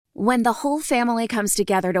When the whole family comes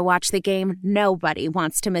together to watch the game, nobody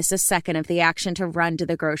wants to miss a second of the action to run to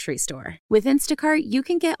the grocery store. With Instacart, you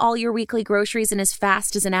can get all your weekly groceries in as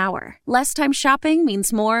fast as an hour. Less time shopping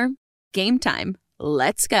means more game time.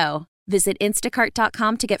 Let's go. Visit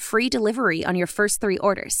instacart.com to get free delivery on your first 3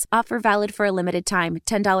 orders. Offer valid for a limited time.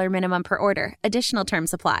 $10 minimum per order. Additional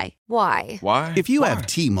terms apply. Why? If you have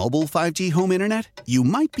T-Mobile 5G home internet, you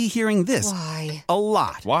might be hearing this Why? a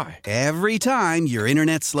lot. Every time your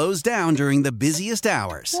internet slows down during the busiest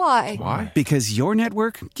hours. Why? Because your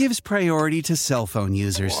network gives priority to cell phone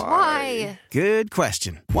users. Why? Good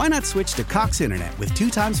question. Why not switch to Cox Internet with 2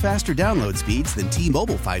 times faster download speeds than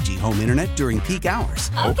T-Mobile 5G home internet during peak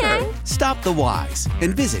hours? Okay. Stop the whys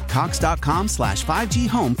and visit cox.com/5G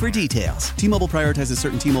home for details. T-Mobile prioritizes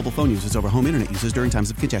certain T-Mobile phone users over home internet users during times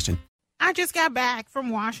of congestion. I just got back from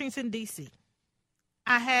Washington, D.C.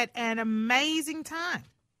 I had an amazing time.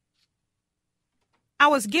 I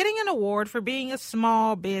was getting an award for being a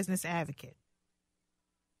small business advocate.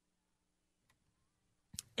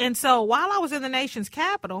 And so while I was in the nation's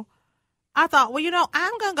capital, I thought, well,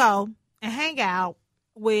 I'm going to go and hang out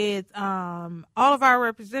with all of our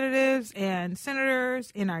representatives and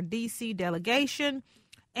senators in our D.C. delegation,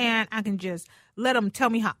 and I can just let them tell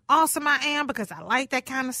me how awesome I am because I like that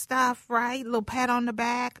kind of stuff, right? A little pat on the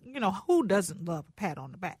back. Who doesn't love a pat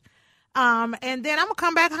on the back? And then I'm going to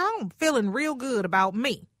come back home feeling real good about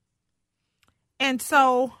me. And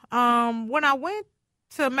so when I went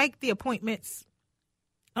to make the appointments,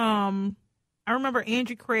 I remember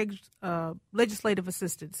Andrew Craig's legislative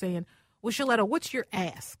assistant saying, well, Shaletta, what's your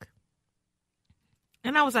ask?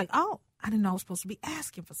 And I was like, oh, I didn't know I was supposed to be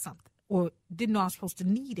asking for something or didn't know I was supposed to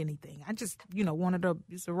need anything. I just, wanted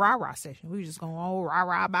it's a rah-rah session. We were just going,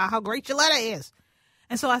 rah-rah about how great Shaletta is.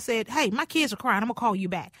 And so I said, hey, my kids are crying. I'm going to call you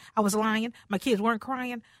back. I was lying. My kids weren't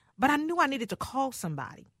crying. But I knew I needed to call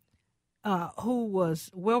somebody who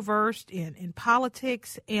was well-versed in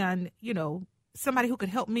politics and, somebody who could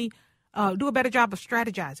help me do a better job of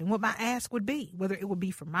strategizing what my ask would be, whether it would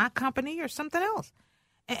be for my company or something else.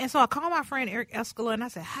 And so I called my friend Eric Escala and I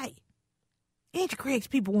said, hey, Andrew Craig's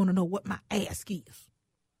people want to know what my ask is.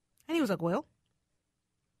 And he was like, well,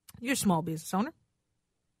 you're a small business owner.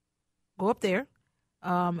 Go up there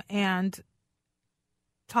and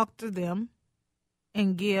talk to them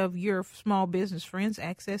and give your small business friends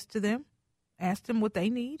access to them. Ask them what they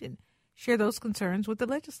need and share those concerns with the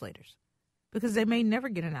legislators. Because they may never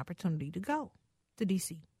get an opportunity to go to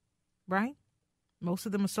D.C., right? Most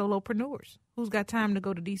of them are solopreneurs. Who's got time to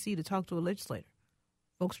go to D.C. to talk to a legislator?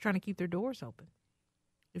 Folks trying to keep their doors open.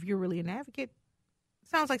 If you're really an advocate, it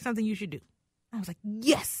sounds like something you should do. I was like,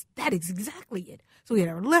 yes, that is exactly it. So we had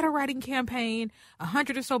our letter writing campaign.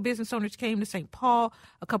 100 or so business owners came to St. Paul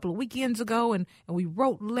a couple of weekends ago, and we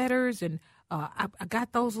wrote letters, and I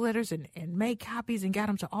got those letters and made copies and got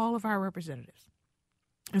them to all of our representatives.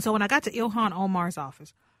 And so when I got to llhan Omar's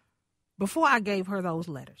office, before I gave her those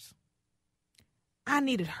letters, I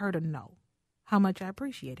needed her to know how much I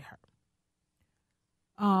appreciated her.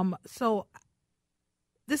 So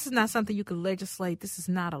this is not something you can legislate. This is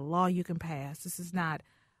not a law you can pass. This is not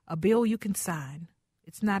a bill you can sign.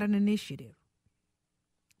 It's not an initiative.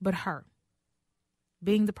 But her,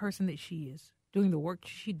 being the person that she is, doing the work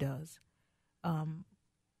she does,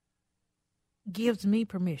 gives me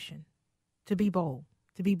permission to be bold,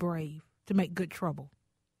 to be brave, to make good trouble.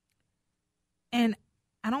 And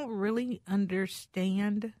I don't really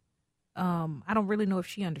understand. I don't really know if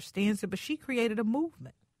she understands it, but she created a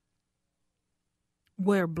movement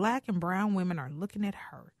where black and brown women are looking at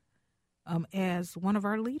her as one of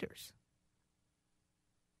our leaders.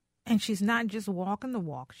 And she's not just walking the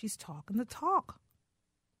walk, she's talking the talk.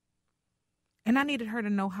 And I needed her to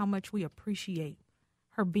know how much we appreciate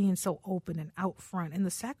her being so open and out front and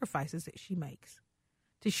the sacrifices that she makes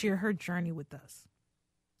to share her journey with us.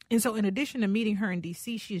 And so in addition to meeting her in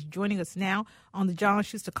D.C., she is joining us now on the John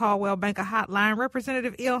Schuster Caldwell Banker Hotline.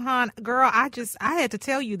 Representative llhan, girl, I had to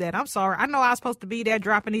tell you that. I'm sorry. I know I was supposed to be there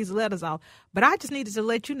dropping these letters off, but I just needed to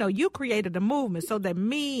let you know you created a movement so that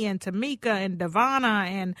me and Tamika and Devonna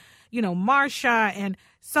and, Marsha and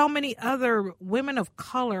so many other women of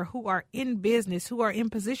color who are in business, who are in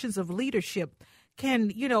positions of leadership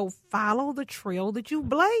can, follow the trail that you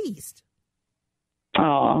blazed.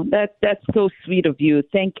 Oh, that's so sweet of you.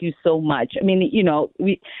 Thank you so much. I mean,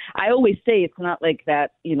 I always say it's not like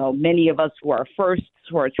that, many of us who are firsts,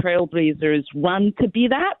 who are trailblazers run to be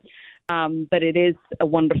that. But it is a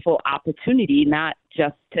wonderful opportunity, not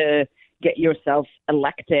just to get yourself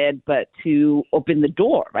elected, but to open the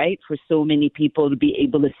door, right, for so many people to be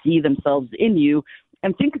able to see themselves in you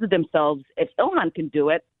and think to themselves, if llhan can do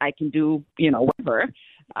it, I can do, whatever.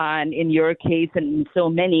 And in your case and in so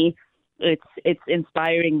many, it's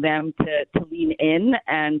inspiring them to lean in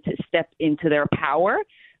and to step into their power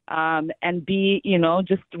and be,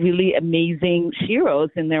 just really amazing heroes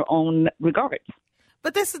in their own regards.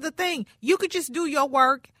 But this is the thing. You could just do your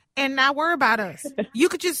work and not worry about us. You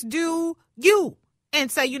could just do you and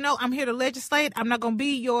say, I'm here to legislate. I'm not going to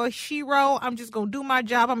be your hero. I'm just going to do my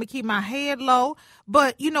job. I'm going to keep my head low.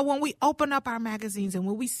 But, when we open up our magazines and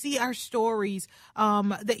when we see our stories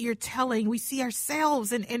that you're telling, we see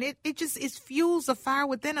ourselves and it fuels the fire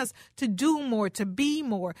within us to do more, to be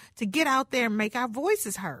more, to get out there and make our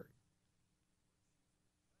voices heard.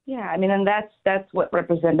 Yeah, and that's what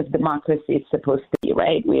representative democracy is supposed to be,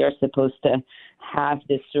 right? We are supposed to have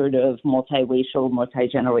this sort of multiracial,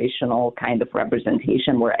 multi-generational kind of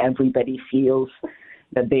representation where everybody feels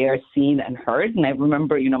that they are seen and heard. And I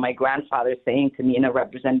remember, my grandfather saying to me, in a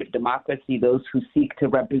representative democracy, those who seek to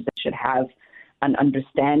represent should have an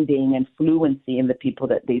understanding and fluency in the people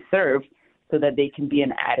that they serve so that they can be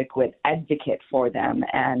an adequate advocate for them.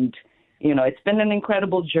 And it's been an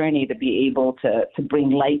incredible journey to be able to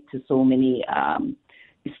bring light to so many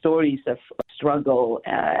stories of struggle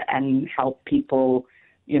and help people,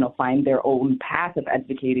 find their own path of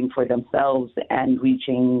advocating for themselves and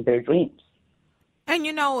reaching their dreams. And,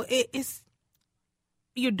 it's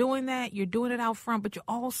you're doing that. You're doing it out front, but you're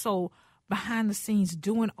also behind the scenes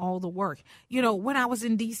doing all the work. When I was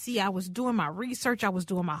in D.C., I was doing my research. I was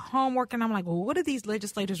doing my homework. And I'm like, well, what are these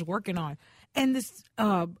legislators working on? And this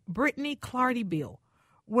Brittany Clardy bill,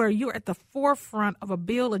 where you're at the forefront of a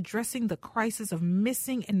bill addressing the crisis of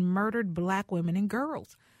missing and murdered Black women and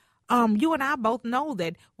girls. You and I both know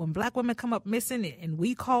that when Black women come up missing and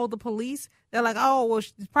we call the police, they're like, oh, well,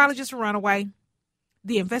 it's probably just a runaway.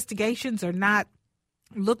 The investigations are not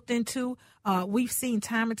looked into. We've seen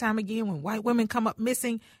time and time again when white women come up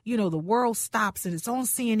missing, the world stops and it's on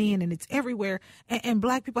CNN and it's everywhere. And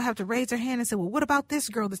Black people have to raise their hand and say, well, what about this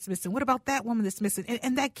girl that's missing? What about that woman that's missing?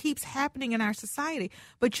 And that keeps happening in our society.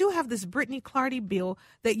 But you have this Brittany Clardy bill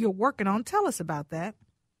that you're working on. Tell us about that.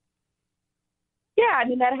 Yeah,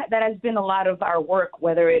 that has been a lot of our work,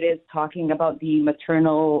 whether it is talking about the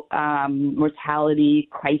maternal mortality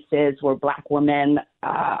crisis where Black women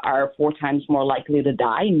are 4 times more likely to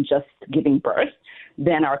die in just giving birth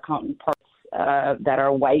than our counterparts that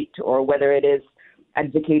are white, or whether it is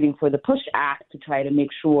advocating for the PUSH Act to try to make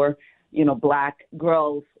sure, Black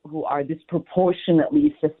girls who are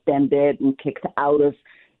disproportionately suspended and kicked out of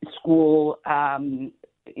school,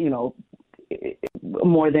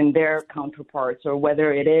 more than their counterparts, or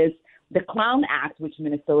whether it is the Clown Act, which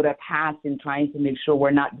Minnesota passed in trying to make sure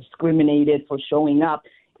we're not discriminated for showing up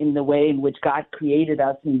in the way in which God created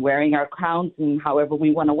us and wearing our crowns and however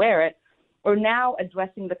we want to wear it, or now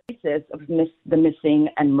addressing the crisis of the missing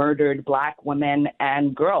and murdered Black women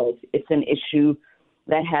and girls. It's an issue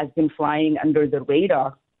that has been flying under the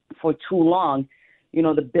radar for too long.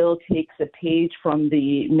 The bill takes a page from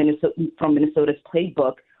Minnesota's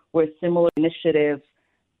playbook, where similar initiative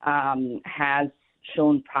has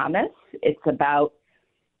shown promise. It's about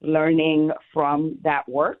learning from that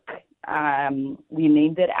work. We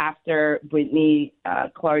named it after Brittany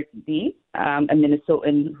Clardy, a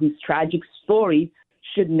Minnesotan whose tragic story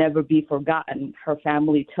should never be forgotten. Her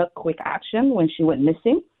family took quick action when she went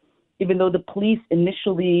missing, even though the police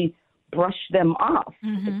initially brushed them off.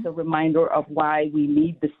 Mm-hmm. It's a reminder of why we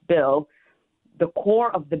need this bill. The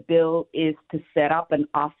core of the bill is to set up an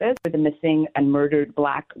office for the missing and murdered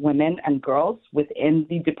Black women and girls within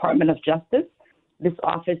the Department of Justice. This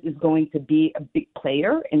office is going to be a big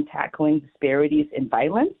player in tackling disparities in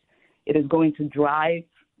violence. It is going to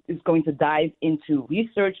dive into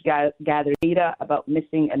research, gather data about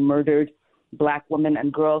missing and murdered Black women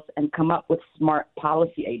and girls, and come up with smart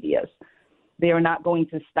policy ideas. They are not going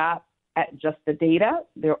to stop at just the data.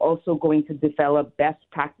 They're also going to develop best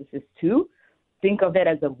practices too. Think of it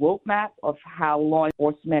as a roadmap of how law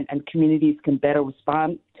enforcement and communities can better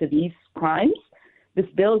respond to these crimes. This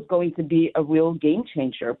bill is going to be a real game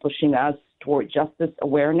changer, pushing us toward justice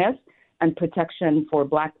awareness and protection for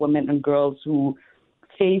Black women and girls who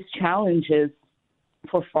face challenges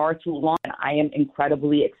for far too long. I am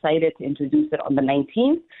incredibly excited to introduce it on the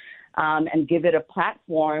 19th and give it a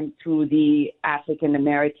platform through the African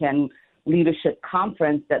American Leadership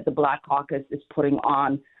Conference that the Black Caucus is putting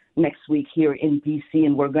on next week here in D.C.,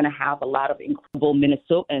 and we're going to have a lot of incredible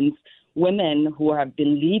Minnesotans, women who have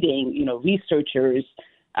been leading, researchers,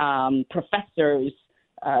 professors,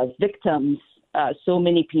 victims, so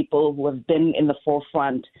many people who have been in the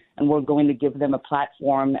forefront, and we're going to give them a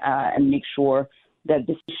platform and make sure that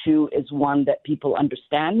this issue is one that people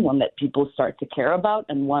understand, one that people start to care about,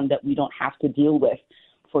 and one that we don't have to deal with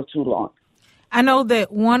for too long. I know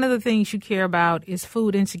that one of the things you care about is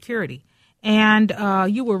food insecurity. And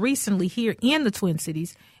you were recently here in the Twin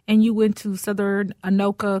Cities, and you went to Southern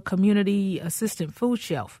Anoka Community Assistant Food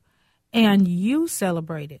Shelf, and you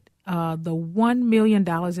celebrated the $1 million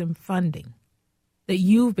in funding that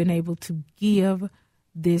you've been able to give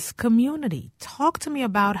this community. Talk to me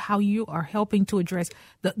about how you are helping to address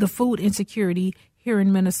the food insecurity here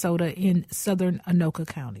in Minnesota in Southern Anoka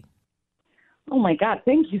County. Oh my God!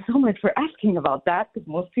 Thank you so much for asking about that, because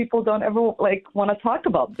most people don't ever want to talk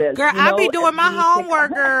about this. Girl, I be doing my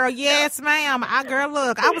homework, girl. Yes, ma'am.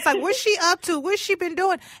 Look, I was like, what's she up to? What's she been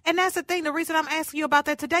doing? And that's the thing. The reason I'm asking you about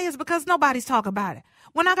that today is because nobody's talking about it.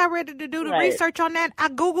 When I got ready to do the research on that, I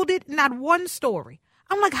Googled it, not one story.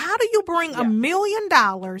 I'm like, how do you bring $1 million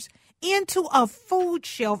into a food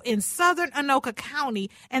shelf in Southern Anoka County,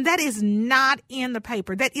 and that is not in the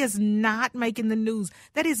paper? That is not making the news.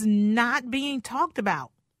 That is not being talked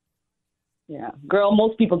about. Yeah, girl,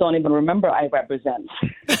 most people don't even remember I represent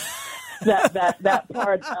that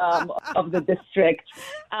part of the district.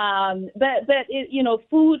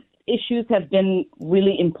 Food issues have been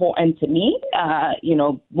really important to me.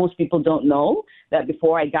 Most people don't know that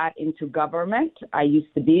before I got into government, I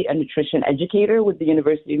used to be a nutrition educator with the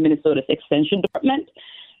University of Minnesota's Extension Department.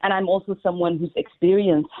 And I'm also someone who's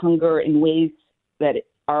experienced hunger in ways that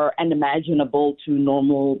are unimaginable to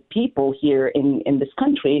normal people here in this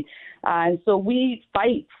country. And so we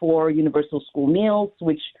fight for universal school meals,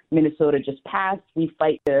 which Minnesota just passed. We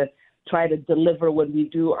fight to try to deliver when we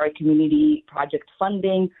do our community project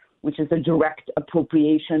funding, which is a direct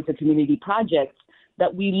appropriation to community projects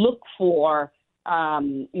that we look for,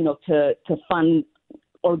 to fund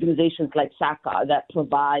organizations like SACA that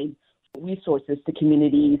provide resources to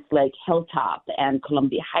communities like Hilltop and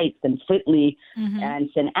Columbia Heights and Fridley and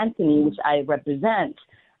St. Anthony, which I represent.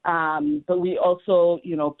 But we also,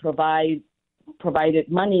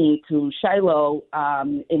 provided money to Shiloh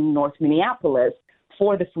in North Minneapolis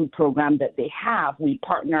for the food program that they have. We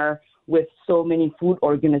partner with so many food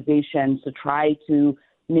organizations to try to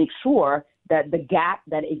make sure that the gap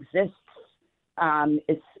that exists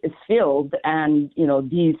is filled. And,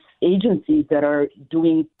 these agencies that are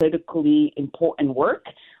doing critically important work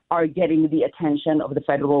are getting the attention of the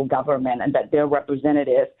federal government, and that their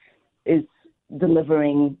representative is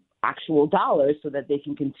delivering actual dollars so that they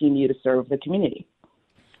can continue to serve the community.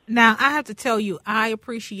 Now, I have to tell you, I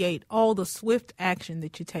appreciate all the swift action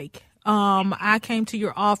that you take. I came to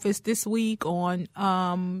your office this week on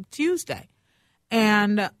Tuesday,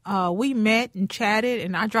 and we met and chatted,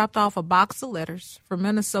 and I dropped off a box of letters for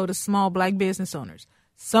Minnesota's small Black business owners.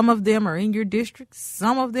 Some of them are in your district,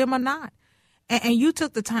 some of them are not. And you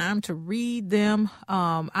took the time to read them.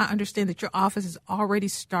 I understand that your office has already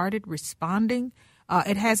started responding.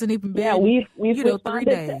 It hasn't even been, we've 3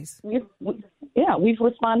 days. We've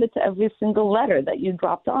responded to every single letter that you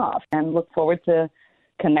dropped off, and look forward to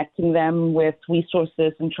connecting them with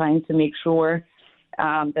resources and trying to make sure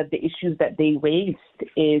that the issues that they raised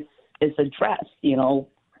is addressed.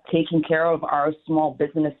 Taking care of our small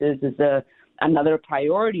businesses is another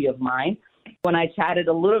priority of mine. When I chatted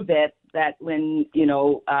a little bit that when,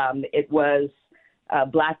 it was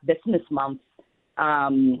Black Business Month,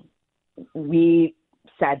 we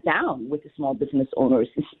sat down with the small business owners,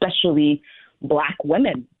 especially Black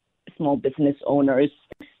women small business owners,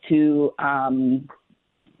 to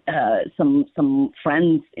some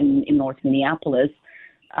friends in North Minneapolis,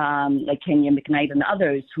 like Kenya McKnight and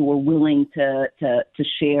others, who were willing to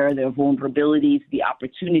share their vulnerabilities, the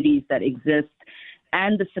opportunities that exist,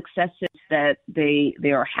 and the successes that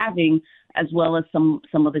they are having, as well as some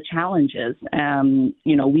of the challenges.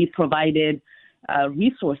 We provided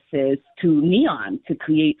resources to llhan to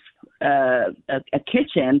create a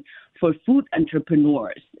kitchen for food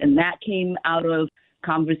entrepreneurs, and that came out of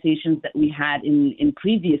conversations that we had in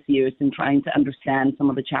previous years in trying to understand some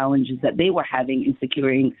of the challenges that they were having in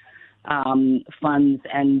securing funds.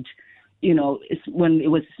 And, when it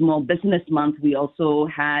was Small Business Month, we also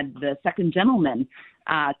had the second gentleman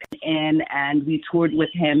in, and we toured with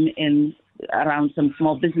him around some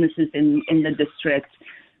small businesses in the district.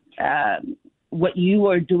 What you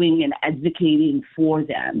are doing in advocating for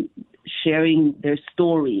them, sharing their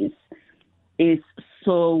stories, is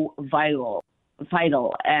so vital.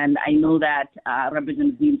 And I know that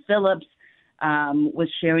Representative Dean Phillips was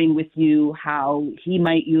sharing with you how he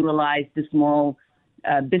might utilize the small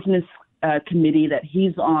business committee that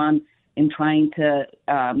he's on in trying to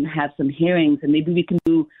have some hearings, and maybe we can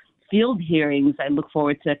do field hearings. I look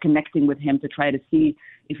forward to connecting with him to try to see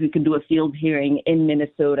if we can do a field hearing in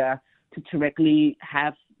Minnesota to directly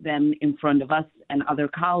have them in front of us and other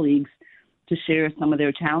colleagues to share some of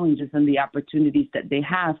their challenges and the opportunities that they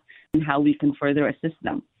have and how we can further assist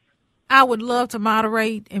them. I would love to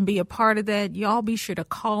moderate and be a part of that. Y'all be sure to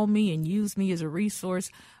call me and use me as a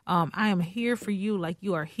resource. I am here for you like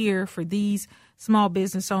you are here for these small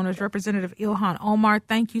business owners. Representative llhan Omar,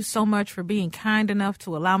 thank you so much for being kind enough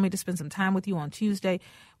to allow me to spend some time with you on Tuesday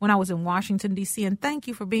when I was in Washington, D.C., and thank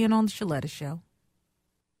you for being on the Shaletta Show.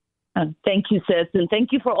 Thank you, sis, and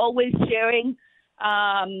thank you for always sharing,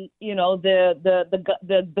 the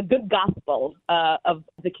good gospel of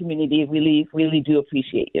the community. Really, really do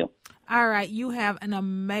appreciate you. All right. You have an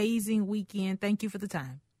amazing weekend. Thank you for the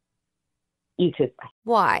time. You too. Bye.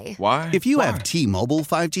 Why? Why? If you have T-Mobile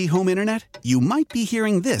 5G home internet, you might be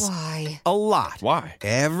hearing this Why? a lot. Why?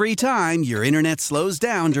 Every time your internet slows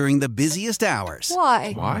down during the busiest hours.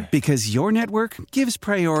 Why? Why? Because your network gives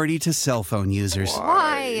priority to cell phone users.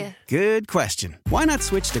 Why? Good question. Why not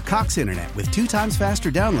switch to Cox Internet with 2 times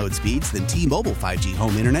faster download speeds than T-Mobile 5G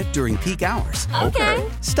home internet during peak hours? Okay.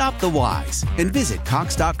 Stop the whys and visit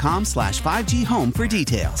cox.com/5G home for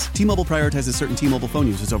details. T-Mobile prioritizes certain T-Mobile phone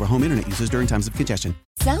users over home internet users during times of congestion.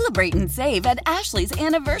 Celebrate and save at Ashley's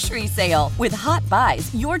Anniversary Sale. With Hot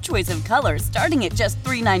Buys, your choice of colors starting at just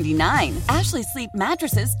 $3.99. Ashley Sleep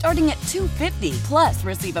mattresses starting at $2.50. Plus,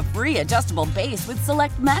 receive a free adjustable base with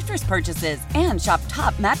select mattress purchases. And shop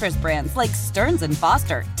top mattress brands like Stearns &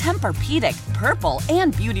 Foster, Tempur-Pedic, Purple,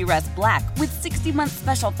 and Beautyrest Black with 60-month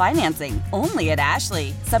special financing. Only at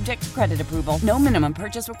Ashley. Subject to credit approval. No minimum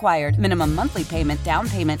purchase required. Minimum monthly payment, down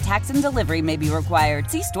payment, tax, and delivery may be required.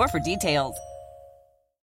 See store for details.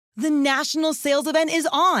 The national sales event is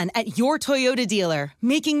on at your Toyota dealer,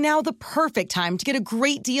 making now the perfect time to get a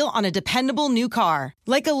great deal on a dependable new car.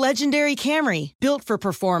 Like a legendary Camry, built for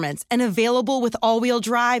performance and available with all-wheel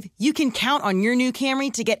drive, you can count on your new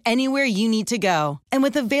Camry to get anywhere you need to go. And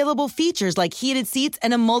with available features like heated seats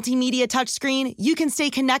and a multimedia touchscreen, you can stay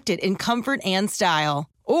connected in comfort and style.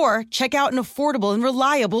 Or check out an affordable and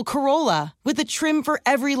reliable Corolla with a trim for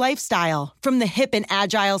every lifestyle. From the hip and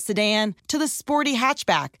agile sedan to the sporty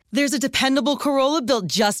hatchback, there's a dependable Corolla built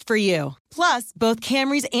just for you. Plus, both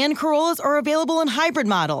Camrys and Corollas are available in hybrid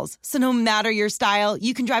models. So no matter your style,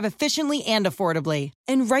 you can drive efficiently and affordably.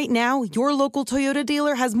 And right now, your local Toyota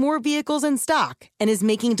dealer has more vehicles in stock and is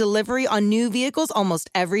making delivery on new vehicles almost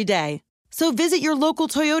every day. So visit your local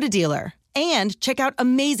Toyota dealer. And check out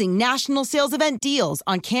amazing national sales event deals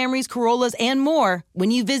on Camrys, Corollas, and more when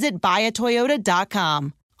you visit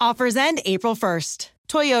buyatoyota.com. Offers end April 1st.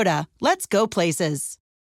 Toyota, let's go places.